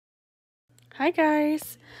Hi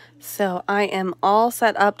guys! So I am all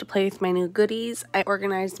set up to play with my new goodies. I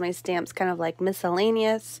organized my stamps kind of like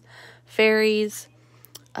miscellaneous, fairies,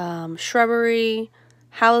 shrubbery,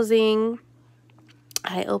 housing.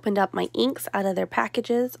 I opened up my inks out of their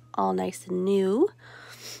packages, all nice and new.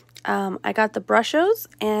 I got the Brushos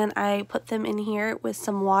and I put them in here with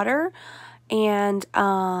some water, and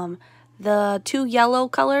the two yellow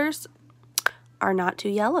colors are not two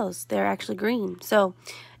yellows. They're actually green. So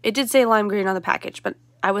it did say lime green on the package, but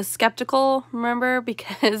I was skeptical, remember,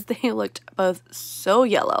 because they looked both so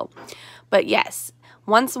yellow. But yes,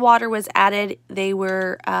 once water was added, they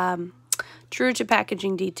were true to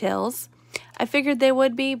packaging details. I figured they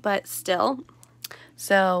would be, but still.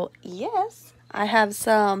 So yes, I have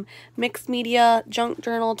some mixed media junk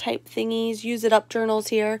journal type thingies, use it up journals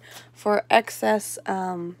here for excess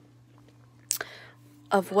of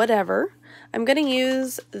whatever. I'm going to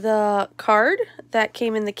use the card that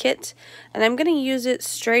came in the kit, and I'm going to use it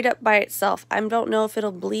straight up by itself. I don't know if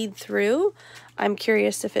it'll bleed through. I'm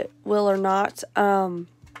curious if it will or not.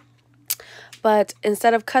 But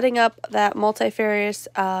instead of cutting up that multifarious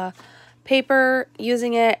paper,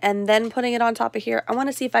 using it, and then putting it on top of here, I want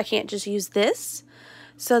to see if I can't just use this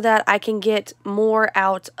so that I can get more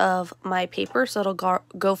out of my paper so it'll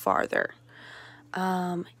go farther.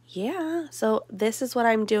 Yeah, so this is what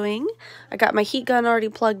I'm doing. I got my heat gun already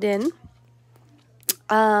plugged in.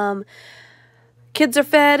 Kids are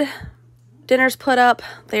fed. Dinner's put up.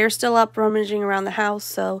 They're still up rummaging around the house,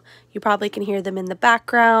 so you probably can hear them in the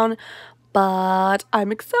background. But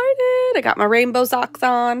I'm excited. I got my rainbow socks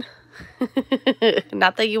on.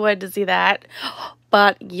 Not that you wanted to see that.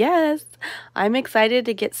 But yes, I'm excited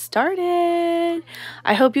to get started.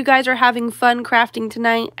 I hope you guys are having fun crafting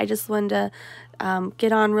tonight. I just wanted to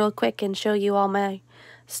get on real quick and show you all my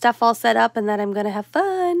stuff all set up and that I'm going to have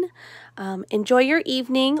fun. Enjoy your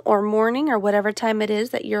evening or morning or whatever time it is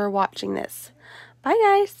that you're watching this. Bye,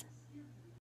 guys.